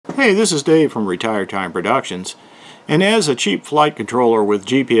Hey, this is Dave from Retire Time Productions, and as a cheap flight controller with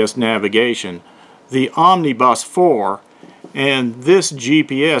GPS navigation, the Omnibus 4 and this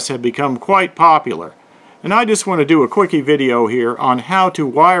GPS have become quite popular. And I just want to do a quickie video here on how to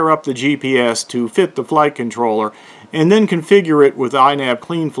wire up the GPS to fit the flight controller and then configure it with iNav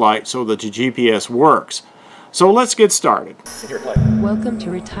Cleanflight so that the GPS works. So let's get started. Welcome to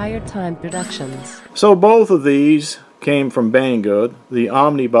Retire Time Productions. So both of these came from Banggood, the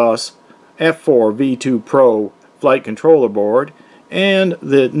Omnibus F4 V2 Pro flight controller board and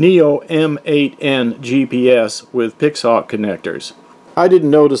the Neo M8N GPS with Pix connectors. I didn't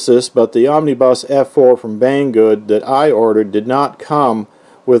notice this, but the Omnibus F4 from Banggood that I ordered did not come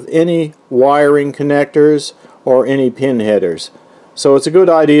with any wiring connectors or any pin headers. So it's a good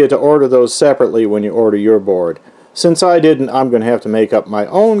idea to order those separately when you order your board. Since I didn't, I'm going to have to make up my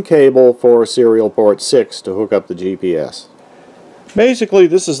own cable for serial port 6 to hook up the GPS. Basically,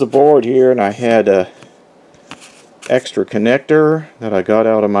 this is the board here, and I had a extra connector that I got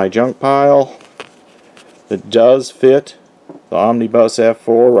out of my junk pile that does fit the Omnibus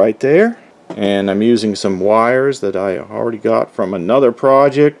F4 right there. And I'm using some wires that I already got from another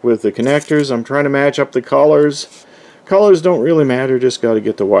project with the connectors. I'm trying to match up the colors. Colors don't really matter, just got to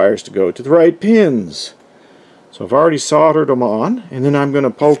get the wires to go to the right pins. So I've already soldered them on, and then I'm going to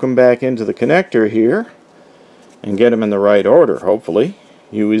poke them back into the connector here and get them in the right order, hopefully,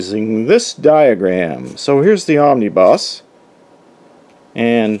 using this diagram. So here's the Omnibus,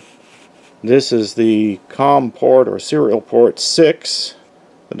 and this is the COM port or serial port 6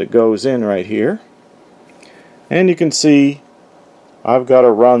 that it goes in right here. And you can see I've got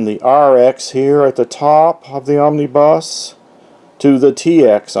to run the RX here at the top of the Omnibus to the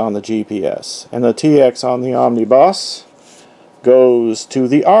TX on the GPS, and the TX on the Omnibus goes to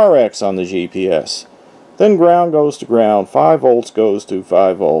the RX on the GPS. Then ground goes to ground, 5 volts goes to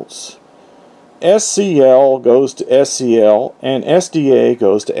 5 volts. SCL goes to SCL, and SDA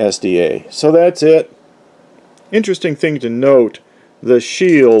goes to SDA. So that's it. Interesting thing to note, the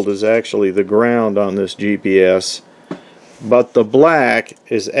shield is actually the ground on this GPS, but the black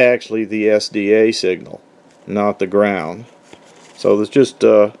is actually the SDA signal, not the ground. So there's just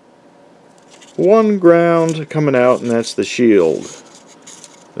one ground coming out, and that's the shield.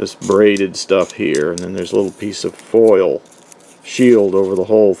 This braided stuff here, and then there's a little piece of foil shield over the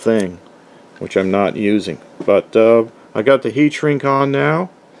whole thing, which I'm not using. But I got the heat shrink on now,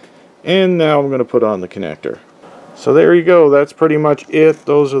 and now I'm going to put on the connector. So there you go, that's pretty much it.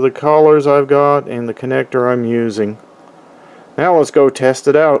 Those are the colors I've got and the connector I'm using. Now let's go test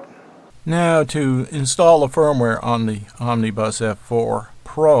it out. Now to install the firmware on the Omnibus F4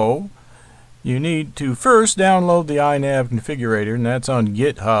 Pro, you need to first download the iNav configurator, and that's on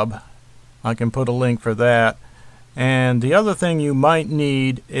GitHub. I can put a link for that. And the other thing you might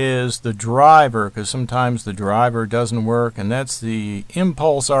need is the driver, because sometimes the driver doesn't work, and that's the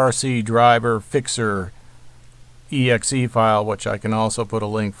ImpulseRC driver fixer exe file, which I can also put a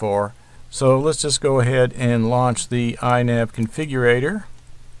link for. So let's just go ahead and launch the iNav configurator.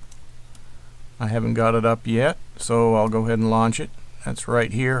 I haven't got it up yet, so I'll go ahead and launch it. That's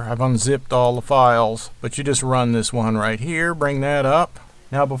right here. I've unzipped all the files, but you just run this one right here, bring that up.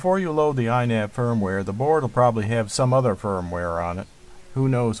 Now before you load the iNav firmware, the board will probably have some other firmware on it, who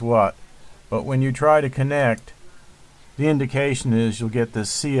knows what. But when you try to connect, the indication is you'll get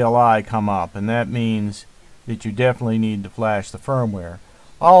this CLI come up, and that means that you definitely need to flash the firmware.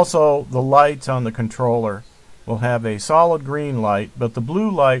 Also, the lights on the controller will have a solid green light, but the blue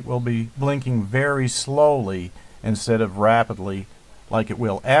light will be blinking very slowly instead of rapidly like it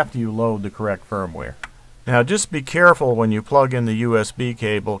will after you load the correct firmware. Now just be careful when you plug in the USB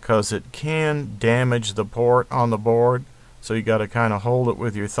cable, because it can damage the port on the board, so you got to kind of hold it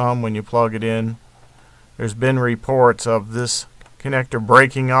with your thumb when you plug it in. There's been reports of this connector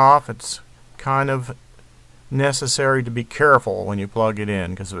breaking off. It's kind of necessary to be careful when you plug it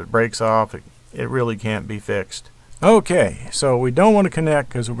in, because if it breaks off, it really can't be fixed. Okay, so we don't want to connect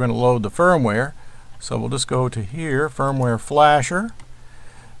because we're going to load the firmware. So we'll just go to here, firmware flasher.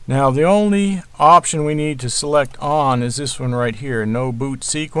 Now the only option we need to select on is this one right here, no boot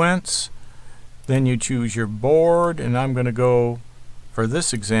sequence. Then you choose your board, and I'm going to go, for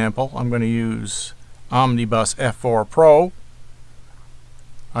this example, I'm going to use Omnibus F4 Pro.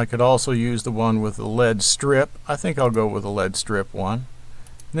 I could also use the one with the lead strip. I think I'll go with the lead strip one.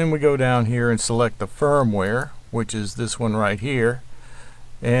 Then we go down here and select the firmware, which is this one right here,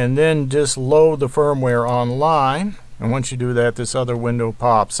 and then just load the firmware online. And once you do that, this other window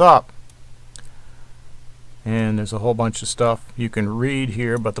pops up, and there's a whole bunch of stuff you can read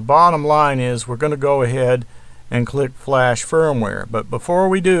here, but the bottom line is we're going to go ahead and click Flash Firmware. But before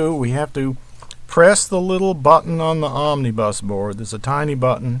we do, we have to press the little button on the Omnibus board. There's a tiny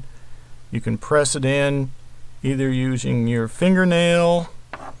button. You can press it in either using your fingernail,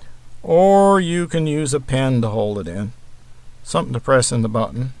 or you can use a pen to hold it in. Something to press in the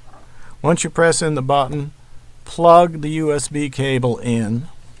button. Once you press in the button, plug the USB cable in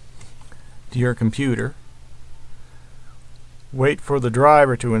to your computer. Wait for the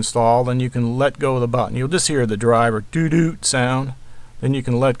driver to install, then you can let go of the button. You'll just hear the driver doo-doo sound. Then you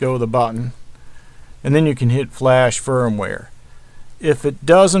can let go of the button, and then you can hit Flash Firmware. If it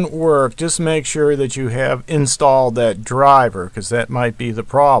doesn't work, just make sure that you have installed that driver, because that might be the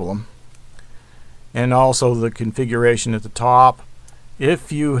problem. And also the configuration at the top.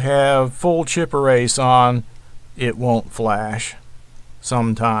 If you have full chip erase on, it won't flash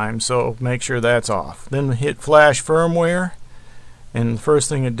sometimes, so make sure that's off. Then hit Flash Firmware, and the first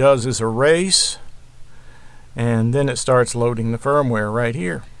thing it does is erase, and then it starts loading the firmware right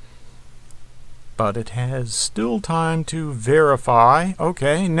here. But it has still time to verify.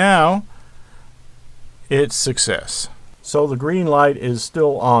 Okay, now it's success. So the green light is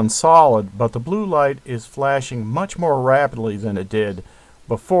still on solid, but the blue light is flashing much more rapidly than it did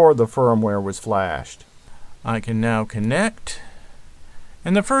before the firmware was flashed. I can now connect,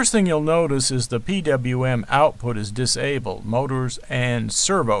 and the first thing you'll notice is the PWM output is disabled. Motors and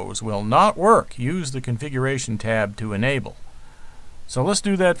servos will not work. Use the configuration tab to enable. So let's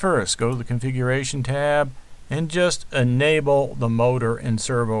do that first. Go to the configuration tab and just enable the motor and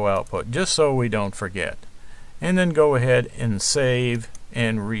servo output, just so we don't forget. And then go ahead and save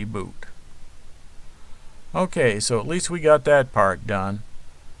and reboot. Okay, so at least we got that part done.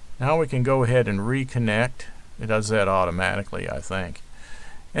 Now we can go ahead and reconnect. It does that automatically, I think.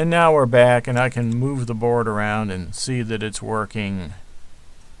 And now we're back, and I can move the board around and see that it's working.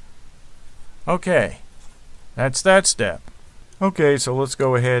 Okay, that's that step. Okay, so let's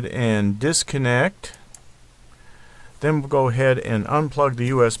go ahead and disconnect. Then we'll go ahead and unplug the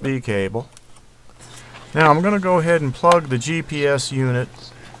USB cable. Now I'm going to go ahead and plug the GPS unit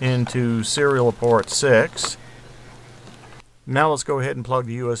into serial port 6. Now let's go ahead and plug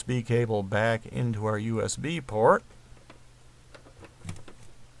the USB cable back into our USB port.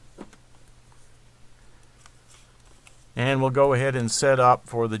 And we'll go ahead and set up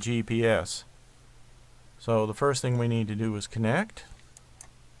for the GPS. So the first thing we need to do is connect.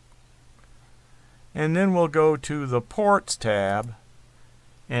 And then we'll go to the Ports tab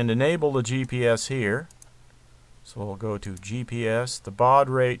and enable the GPS here. So we'll go to GPS. The baud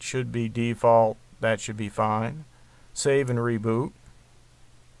rate should be default. That should be fine. Save and reboot.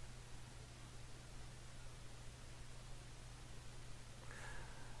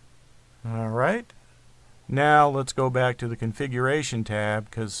 Alright. Now let's go back to the configuration tab,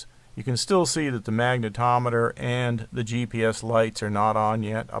 because you can still see that the magnetometer and the GPS lights are not on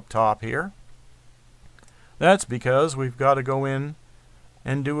yet up top here. That's because we've got to go in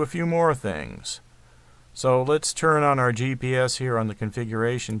and do a few more things. So let's turn on our GPS here on the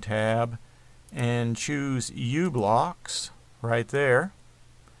configuration tab and choose Ublox right there.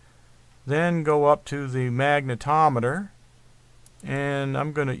 Then go up to the magnetometer, and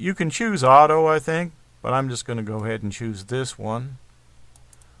you can choose auto, I think, but I'm just going to go ahead and choose this one,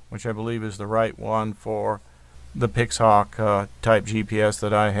 which I believe is the right one for the Pixhawk type GPS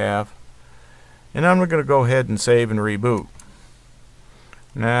that I have. And I'm going to go ahead and save and reboot.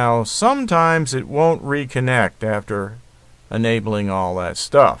 Now sometimes it won't reconnect after enabling all that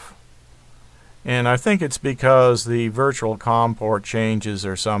stuff. And I think it's because the virtual COM port changes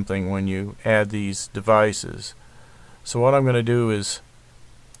or something when you add these devices. So what I'm going to do is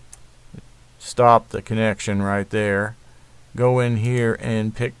stop the connection right there, go in here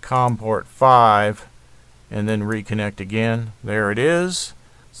and pick COM port 5, and then reconnect again. There it is.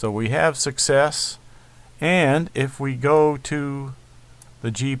 So we have success. And if we go to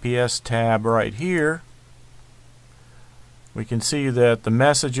the GPS tab right here, we can see that the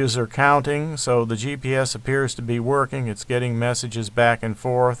messages are counting, so the GPS appears to be working. It's getting messages back and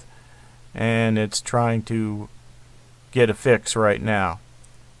forth, and it's trying to get a fix right now.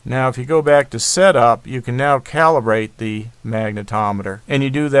 Now if you go back to setup, you can now calibrate the magnetometer, and you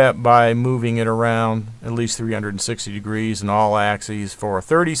do that by moving it around at least 360 degrees in all axes for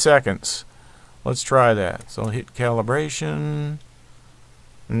 30 seconds. Let's try that. So I'll hit calibration.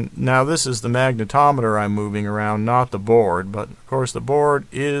 Now this is the magnetometer I'm moving around, not the board, but of course the board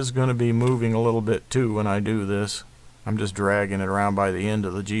is going to be moving a little bit too when I do this. I'm just dragging it around by the end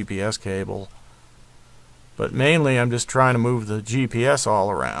of the GPS cable. But mainly I'm just trying to move the GPS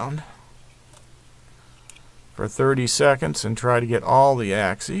all around for 30 seconds and try to get all the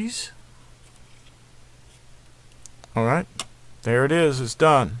axes. Alright, there it is. It's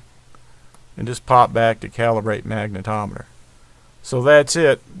done. And just pop back to calibrate magnetometer. So that's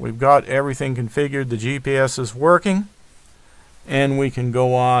it. We've got everything configured. The GPS is working. And we can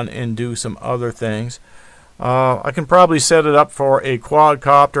go on and do some other things. I can probably set it up for a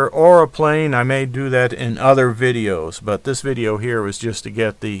quadcopter or a plane. I may do that in other videos, but this video here was just to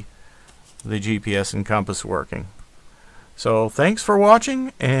get the GPS and compass working. So thanks for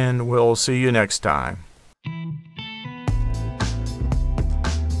watching, and we'll see you next time.